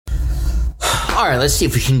All right, let's see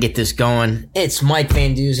if we can get this going. It's Mike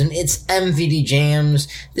Van Dusen. It's MVD Jams.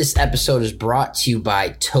 This episode is brought to you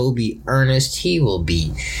by Toby Ernest. He will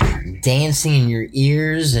be dancing in your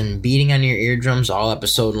ears and beating on your eardrums all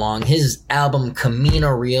episode long. His album Camino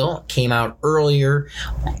Real came out earlier,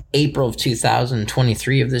 April of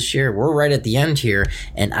 2023 of this year. We're right at the end here,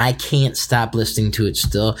 and I can't stop listening to it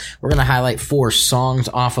still. We're going to highlight 4 songs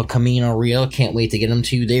off of Camino Real. Can't wait to get them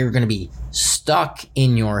to you. They are going to be stuck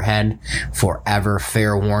in your head forever.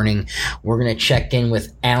 Fair warning. We're going to check in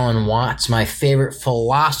with Alan Watts, my favorite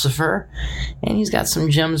philosopher, and he's got some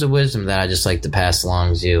gems of wisdom that I just like to pass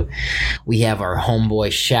along to you. We have our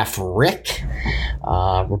homeboy Chef Rick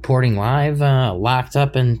reporting live, locked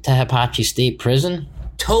up in Tehachapi State Prison.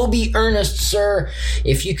 Toby Ernest, sir,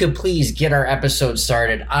 if you could please get our episode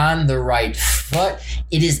started on the right foot.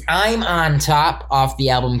 It is I'm on Top off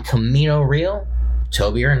the album Camino Real.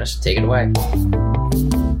 Toby Ernest, take it away.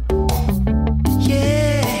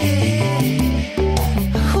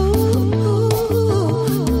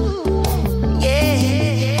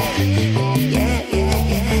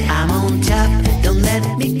 I'm on top, don't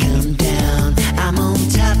let me come down. I'm on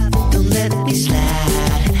top, don't let me slide.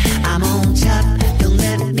 I'm on top, don't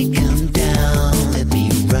let me come down. Let me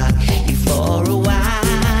rock you for a while.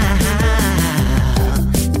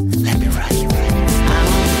 Let me rock you right. I'm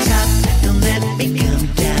on top, don't let me come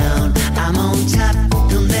down. I'm on top,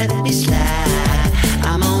 don't let me slide.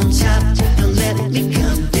 I'm on top, don't let me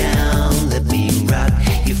come down. Let me rock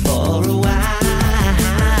you for a while.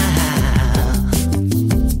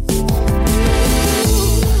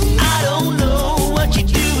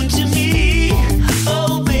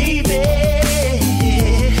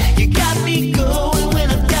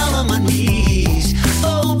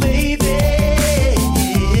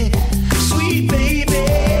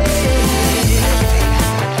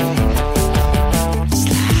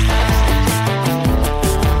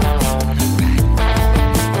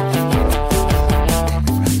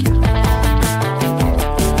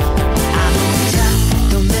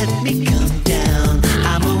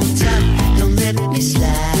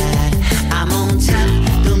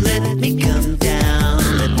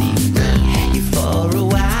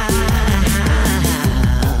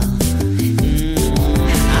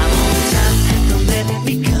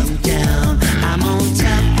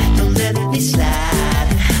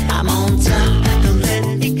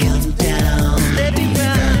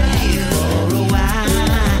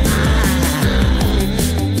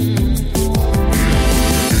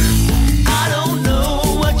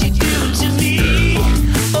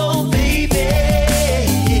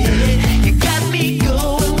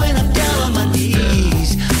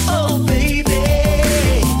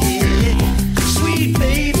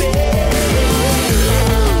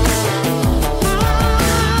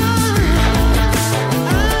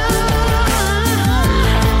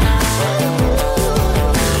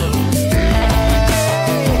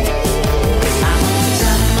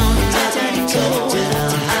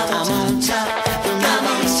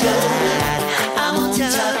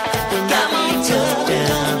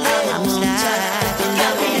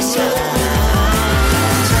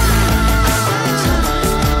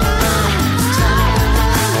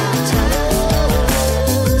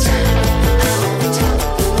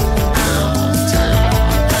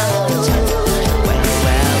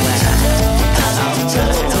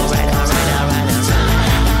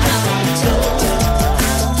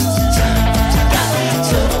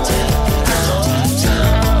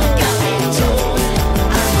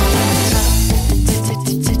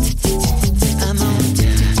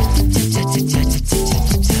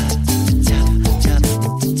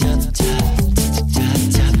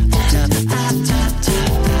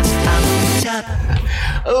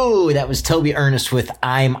 That was Toby Ernest with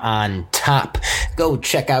I'm on Top. Go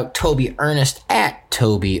check out Toby Ernest at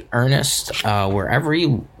Toby Ernest, wherever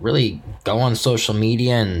you really go on social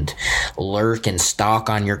media and lurk and stalk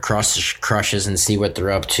on your crushes and see what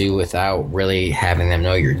they're up to without really having them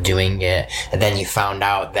know you're doing it. And then you found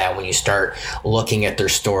out that when you start looking at their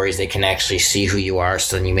stories, they can actually see who you are.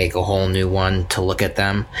 So then you make a whole new one to look at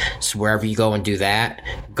them. So wherever you go and do that,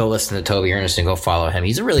 go listen to Toby Ernest and go follow him.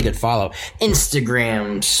 He's a really good follow.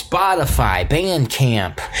 Instagram, Spotify,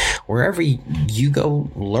 Bandcamp, wherever you go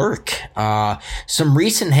lurk. Some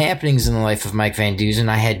recent happenings in the life of Mike Van Dusen.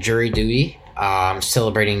 I had jury duty. I'm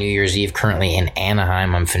celebrating New Year's Eve currently in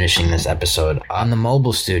Anaheim. I'm finishing this episode on the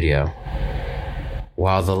mobile studio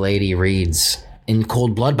while the lady reads In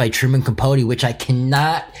Cold Blood by Truman Capote, which I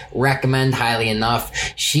cannot recommend highly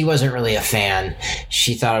enough. She wasn't really a fan.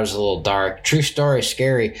 She thought it was a little dark. True story,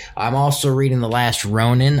 scary. I'm also reading The Last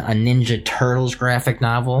Ronin, a Ninja Turtles graphic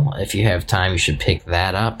novel. If you have time, you should pick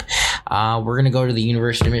that up. We're going to go to the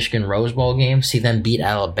University of Michigan Rose Bowl game, see them beat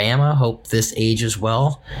Alabama. Hope this ages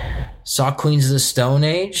well. Saw Queens of the Stone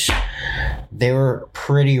Age. They were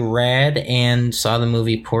pretty rad, and saw the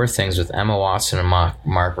movie Poor Things with Emma Watson and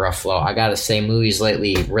Mark Ruffalo. I gotta say, movies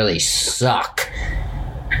lately really suck.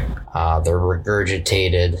 They're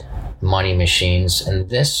regurgitated money machines, and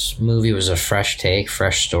this movie was a fresh take,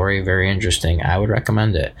 fresh story, very interesting. I would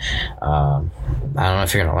recommend it. I don't know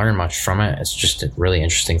if you're going to learn much from it. It's just a really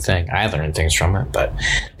interesting thing. I learned things from it, but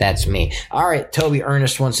that's me. All right, Toby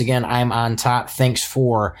Ernest, once again, I'm on top. Thanks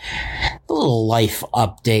for the little life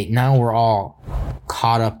update. Now we're all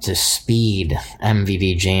caught up to speed.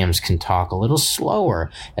 MVD James can talk a little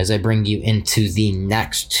slower as I bring you into the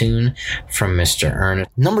next tune from Mr. Ernest.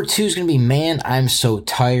 Number 2 is going to be Man, I'm So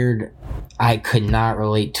Tired. I could not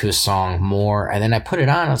relate to a song more. And then I put it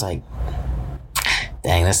on. I was like,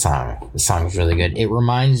 dang, this song is really good. It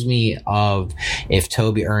reminds me of if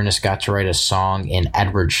Toby Ernest got to write a song in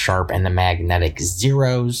Edward Sharpe and the Magnetic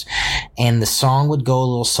Zeros, and the song would go a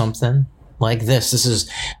little something like this. This is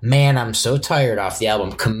Man, I'm So Tired off the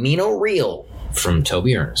album Camino Real from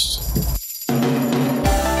Toby Ernest.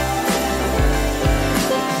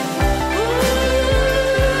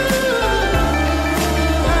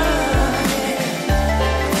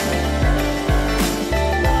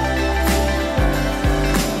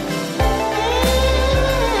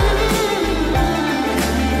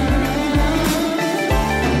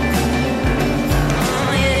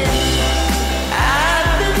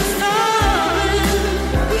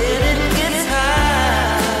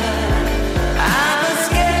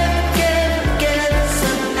 Get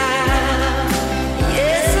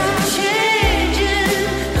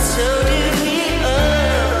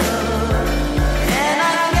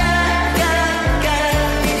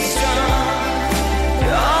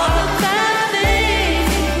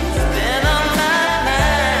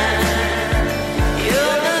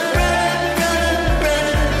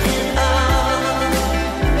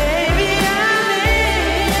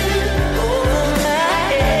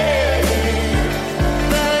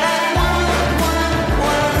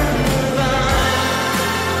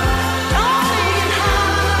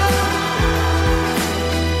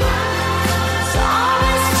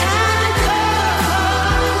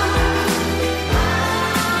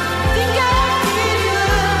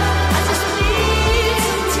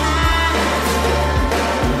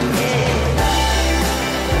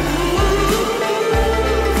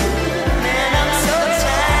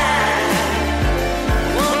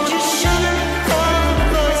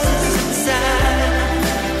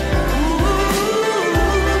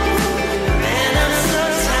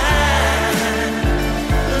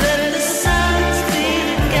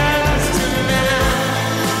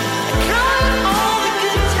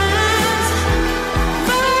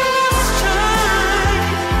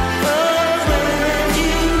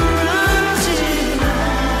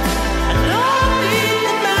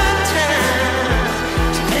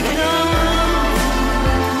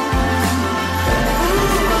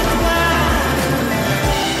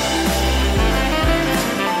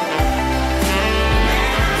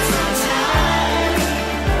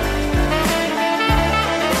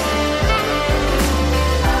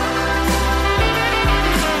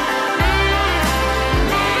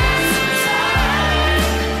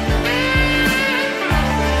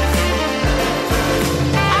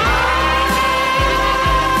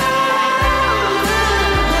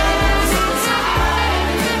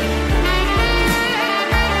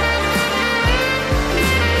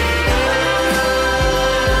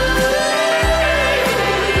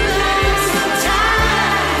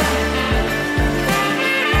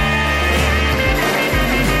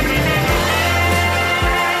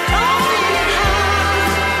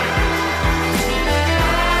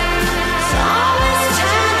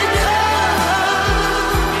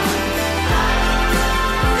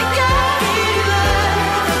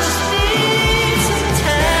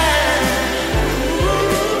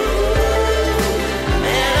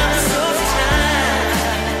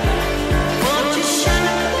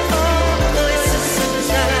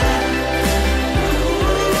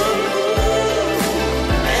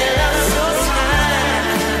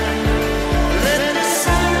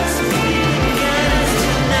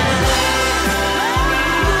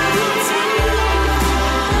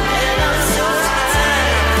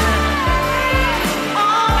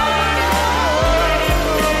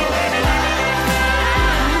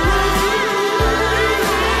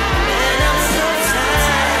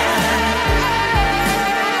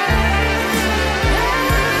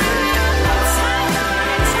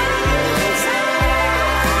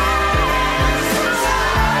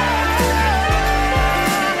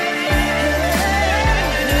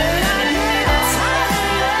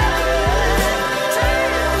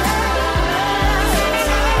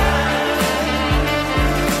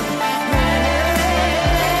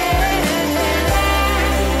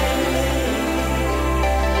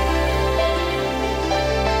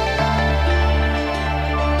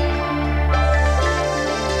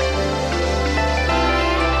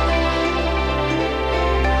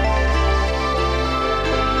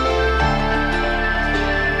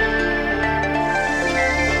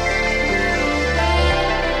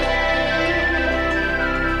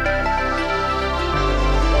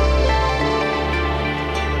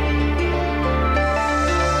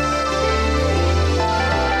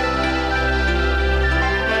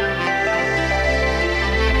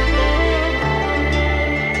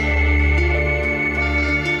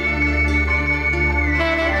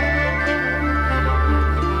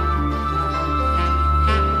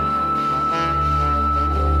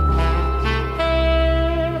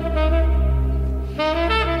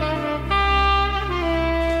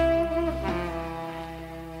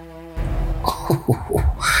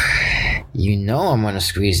you know I'm going to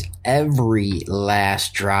squeeze every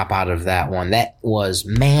last drop out of that one. That was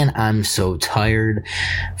Man, I'm So Tired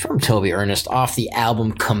from Toby Ernest off the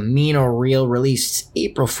album Camino Real, released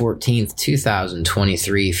April 14th,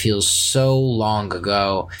 2023. Feels so long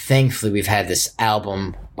ago. Thankfully, we've had this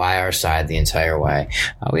album by our side the entire way.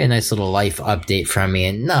 We had a nice little life update from me.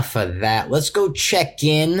 Enough of that. Let's go check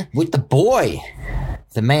in with the boy,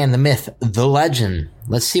 the man, the myth, the legend.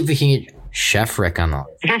 Let's see if we can get Chef Rick on the...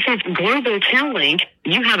 This is Global Tel-Link.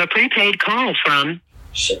 You have a prepaid call from...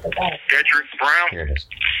 Shit the bed. Patrick Brown. Here it is.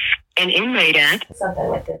 An inmate at... Something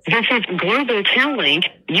like this. This is Global Tel-Link.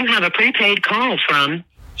 You have a prepaid call from...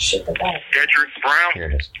 Shit the bed. Patrick Brown. Here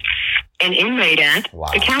it is. An inmate at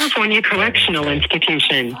Wow. the California Correctional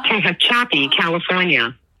Institution, Tehachapi,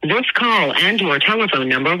 California. This call and your telephone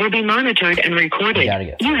number will be monitored and recorded. You gotta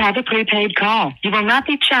get- You have a prepaid call. You will not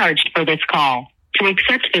be charged for this call. To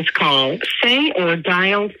accept this call, say or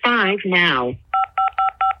dial 5 now.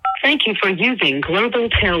 Thank you for using Global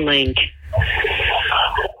Tel-Link.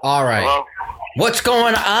 All right. Hello? What's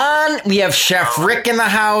going on? We have Chef Rick in the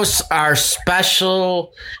house, our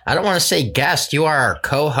special, I don't want to say guest, you are our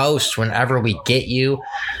co-host whenever we get you.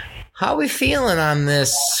 How are we feeling on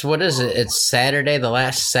this? What is it? It's Saturday, the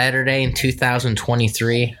last Saturday in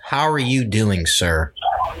 2023. How are you doing, sir?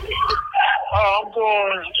 I'm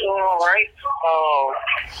doing all right.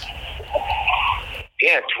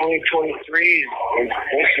 Yeah, 2023 is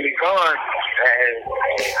basically gone, and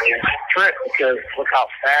it's a trip because look how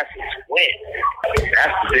fast it's went.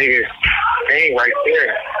 That's the biggest thing right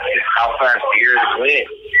there, is how fast the years went.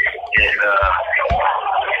 And,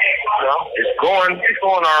 it's going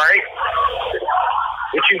all right.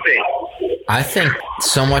 What you think? I think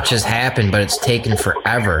so much has happened, but it's taken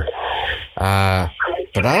forever.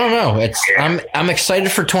 But I don't know. I'm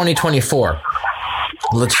excited for 2024.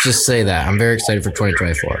 Let's just say that. I'm very excited for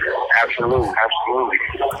 2024. Absolutely.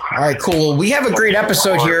 All right, cool. Well, we have a great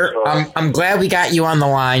episode here. I'm glad we got you on the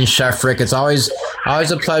line, Chef Rick. It's always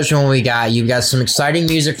a pleasure when we got you. We got some exciting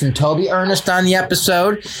music from Toby Ernest on the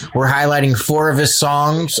episode. We're highlighting 4 of his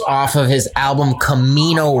songs off of his album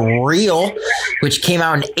Camino Real, which came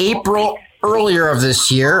out in April earlier of this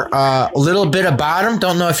year. A little bit about him.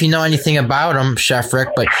 Don't know if you know anything about him, Chef Rick,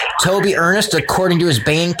 but Toby Ernest, according to his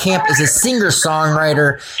Bandcamp, is a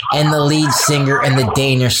singer-songwriter and the lead singer in the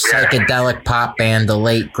Danish psychedelic pop band, the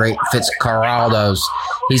late great Fitzcarraldos.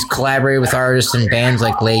 He's collaborated with artists in bands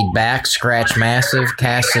like Laid Back, Scratch Massive,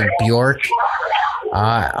 Cass of Bjork,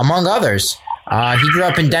 among others. He grew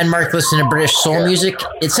up in Denmark, listening to British soul music.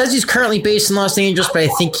 It says he's currently based in Los Angeles, but I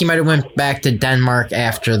think he might have went back to Denmark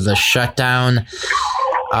after the shutdown.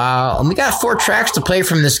 And we got 4 tracks to play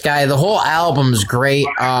from this guy. The whole album's great.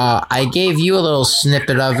 I gave you a little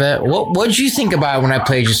snippet of it. What'd you think about it when I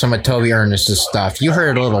played you some of Toby Ernest's stuff? You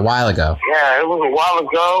heard it a little while ago. Yeah, it was a while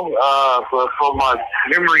ago, but from my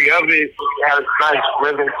memory of it, it had a nice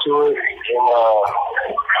rhythm to it, and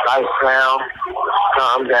nice sound.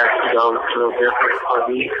 Something that's, a little different for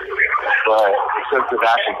me, but it's something that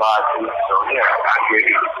I can buy too, so yeah, I get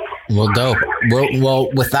it. Well, dope. Well,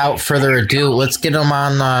 without further ado, let's get them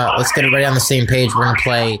on. Let's get everybody on the same page. We're gonna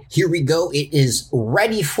play. Here we go. It is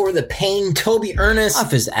Ready for the Pain. Toby Ernest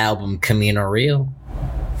off his album Camino Real.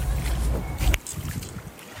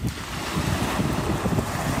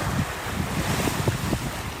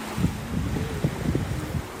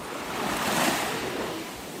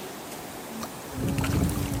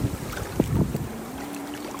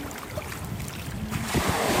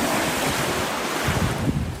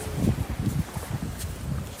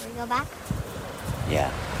 Go back.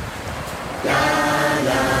 Yeah.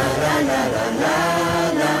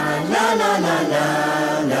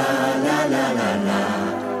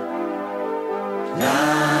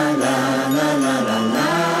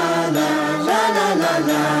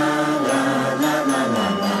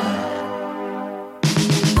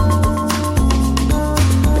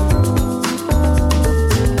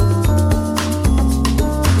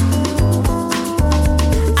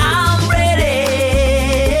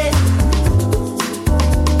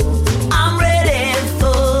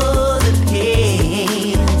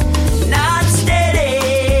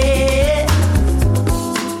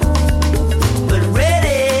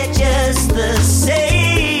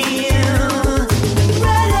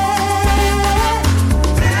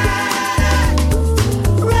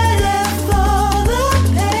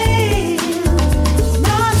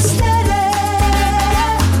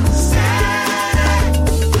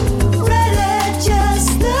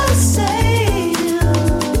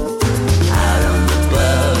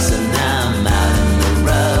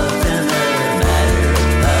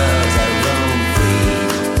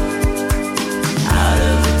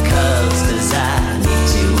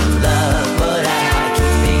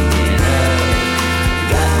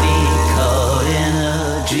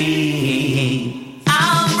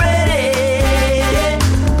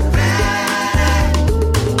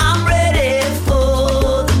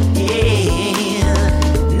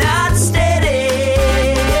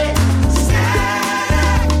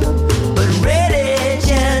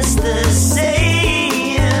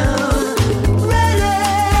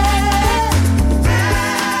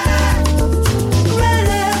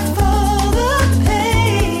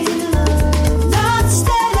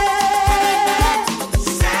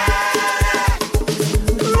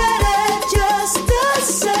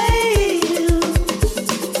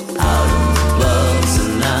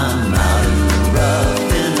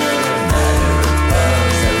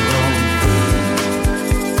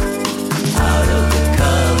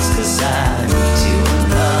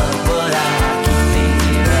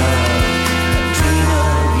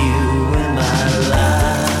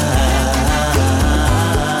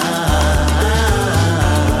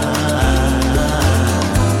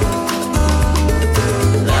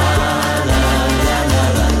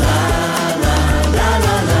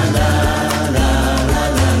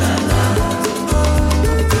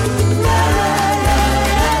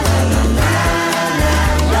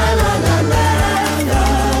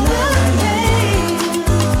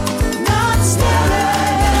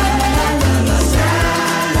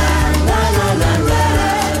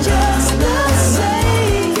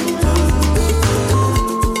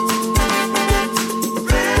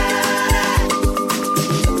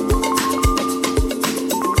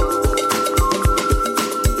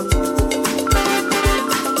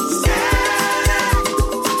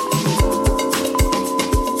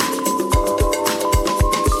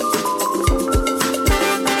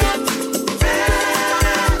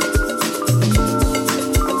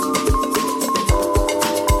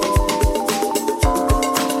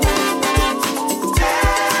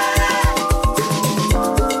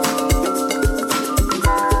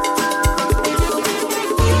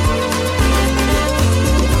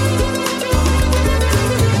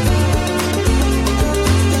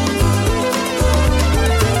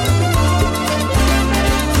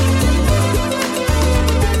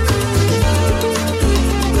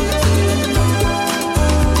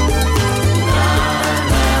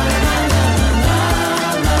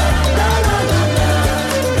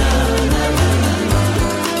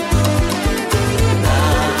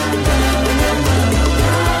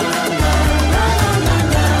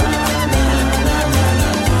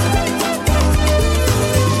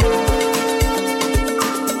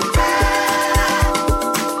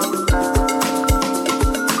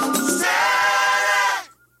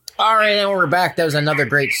 All right, and we're back. That was another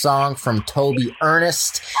great song from Toby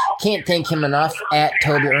Ernest. Can't thank him enough at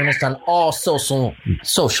Toby Ernest on all social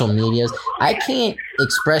medias. I can't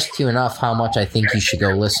express to you enough how much I think you should go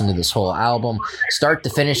listen to this whole album. Start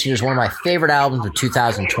to finish, it is one of my favorite albums of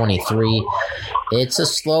 2023. It's a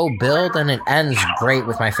slow build, and it ends great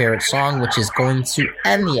with my favorite song, which is going to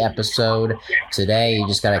end the episode today. You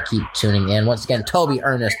just got to keep tuning in. Once again, Toby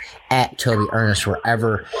Ernest at Toby Ernest,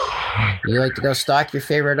 wherever you like to go stalk your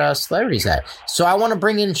favorite celebrities at. So I want to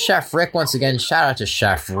bring in Chef Rick once again. Shout out to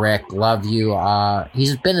Chef Rick. Love you.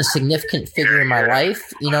 He's been a significant figure in my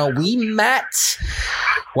life. You know, we met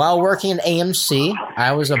while working at AMC.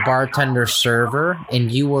 I was a bartender server,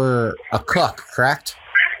 and you were a cook, correct?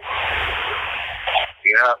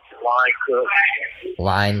 Yeah, line cook.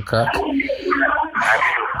 Line cook. Yeah,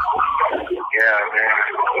 man.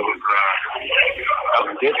 It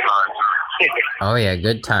was good times. Oh yeah,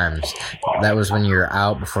 good times. That was when you were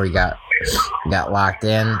out before you got locked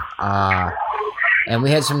in. And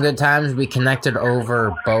we had some good times. We connected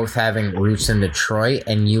over both having roots in Detroit,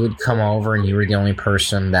 and you would come over, and you were the only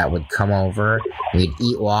person that would come over. We'd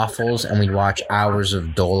eat waffles, and we'd watch hours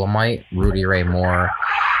of Dolomite. Rudy Ray Moore.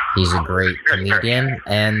 He's a great comedian,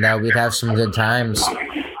 and we'd have some good times.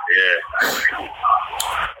 Yeah.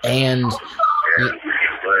 And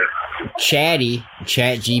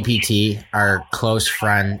ChatGPT, our close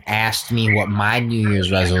friend, asked me what my New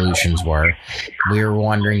Year's resolutions were. We were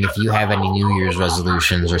wondering if you have any New Year's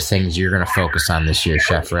resolutions or things you're going to focus on this year,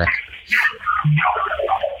 Chef Rick.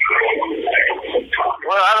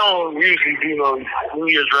 Well, I don't usually do no New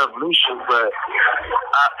Year's resolutions, but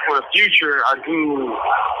for the future, I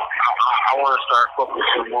want to start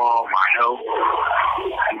focusing more on my health.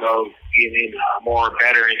 You know, getting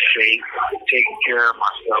better in shape, taking care of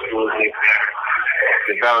myself a little bit better,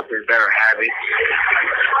 developing better habits.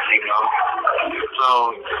 You know, so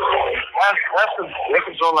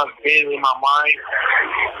that's all that's been in my mind,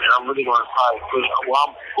 and I'm really going to try to push. Well,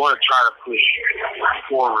 I'm going to try to push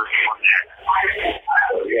forward on that.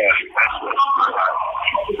 So, yeah, that's what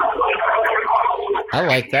I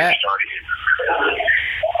like that.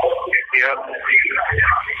 Yep.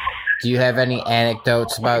 Do you have any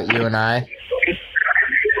anecdotes about you and I?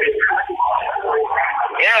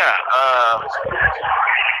 Yeah, I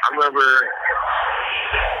remember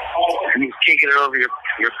you was kicking it over your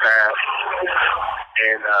path,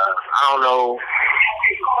 and I don't know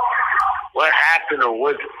what happened or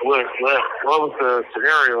what was the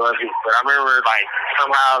scenario of it, but I remember like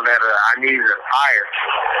somehow that I needed a tire.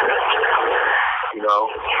 You know, a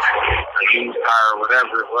used tire or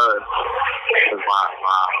whatever it was. Because my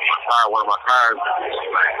tire, one of my tires,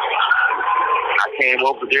 I came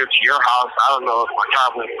over there to your house. I don't know if my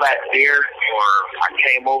tire went flat there or I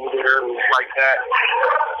came over there and it was like that.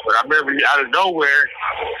 But I remember out of nowhere,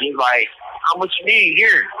 he's like, how much you need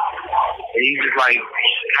here? And he just like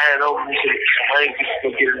handed over me some money just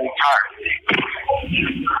to get a new tire.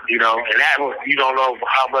 You know, and that was, you don't know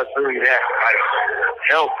how much really that like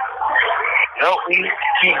help me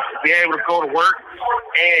be able to go to work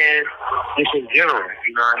and just in general,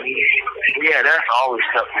 you know what I mean? Yeah, that's always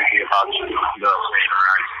stuff with me about you, you know what I'm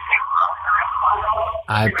saying?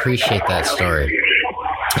 I appreciate that story.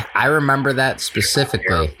 I remember that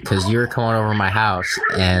specifically because you were coming over my house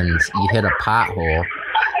and you hit a pothole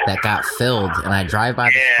that got filled, and I drive by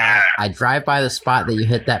the spot. I drive by the spot that you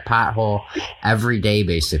hit that pothole every day,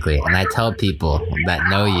 basically, and I tell people that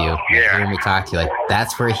know you, that hear me talk to you, like,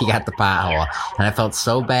 that's where he got the pothole, and I felt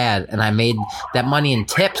so bad, and I made that money in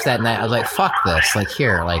tips that night. I was like, fuck this, like,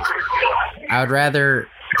 here, like, I would rather,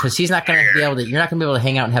 because he's not going to be able to, you're not going to be able to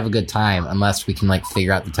hang out and have a good time unless we can, like,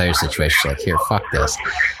 figure out the tire situation. So, like, here, fuck this,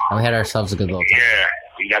 and we had ourselves a good little time. Yeah,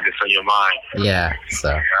 you got this on your mind. Yeah,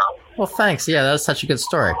 so. Well, thanks. Yeah, that was such a good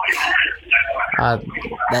story.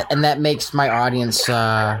 That makes my audience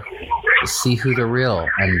see who the real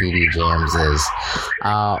MVD Jams is.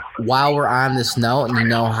 While we're on this note, and you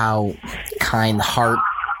know how kind heart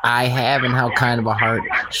I have and how kind of a heart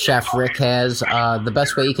Chef Rick has, the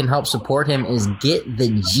best way you can help support him is get the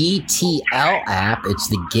GTL app. It's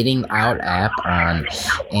the Getting Out app on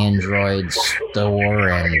Android Store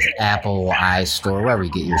and Apple iStore, wherever you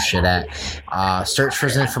get your shit at. Search for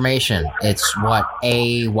his information. It's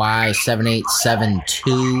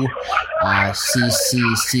AY7872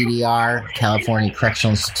 CCCDR, California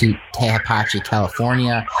Correctional Institute, Tehachapi,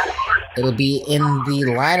 California. It'll be in the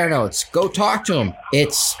liner notes. Go talk to him.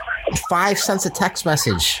 It's 5 cents a text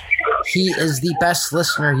message. He is the best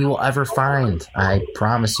listener you will ever find. I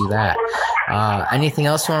promise you that. Anything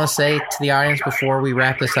else you want to say to the audience before we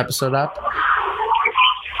wrap this episode up?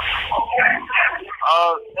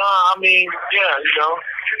 No, I mean, yeah, you know,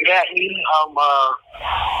 get at me.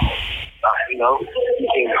 You know, you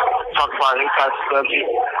can talk about any type of subject.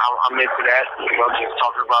 I'm into that. You know, just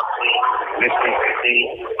talking about listening to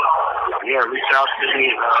things. Yeah, reach out to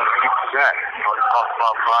me and that. You know, talk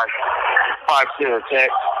about five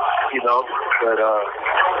text. You know, but you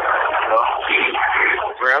know,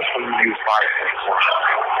 where else can you use 5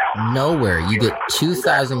 cents? Nowhere. You get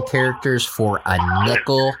 2,000 characters for a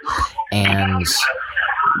nickel, and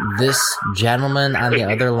this gentleman on the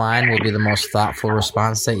other line will be the most thoughtful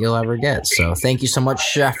response that you'll ever get. So thank you so much,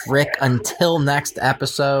 Chef Rick. Until next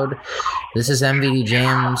episode, this is MVD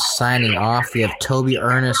James signing off. We have Toby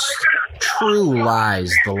Ernest, True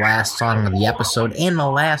Lies, the last song of the episode, and the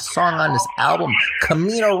last song on this album,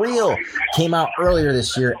 Camino Real, came out earlier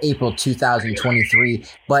this year, April 2023.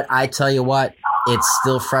 But I tell you what, it's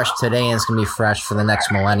still fresh today, and it's going to be fresh for the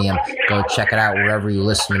next millennium. Go check it out wherever you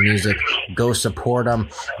listen to music. Go support them.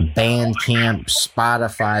 Bandcamp,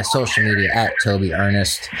 Spotify, social media at Toby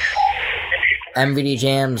Ernest. MVD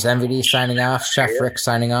Jams, MVD signing off. Chef Rick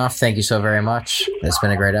signing off. Thank you so very much. It's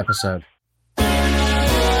been a great episode.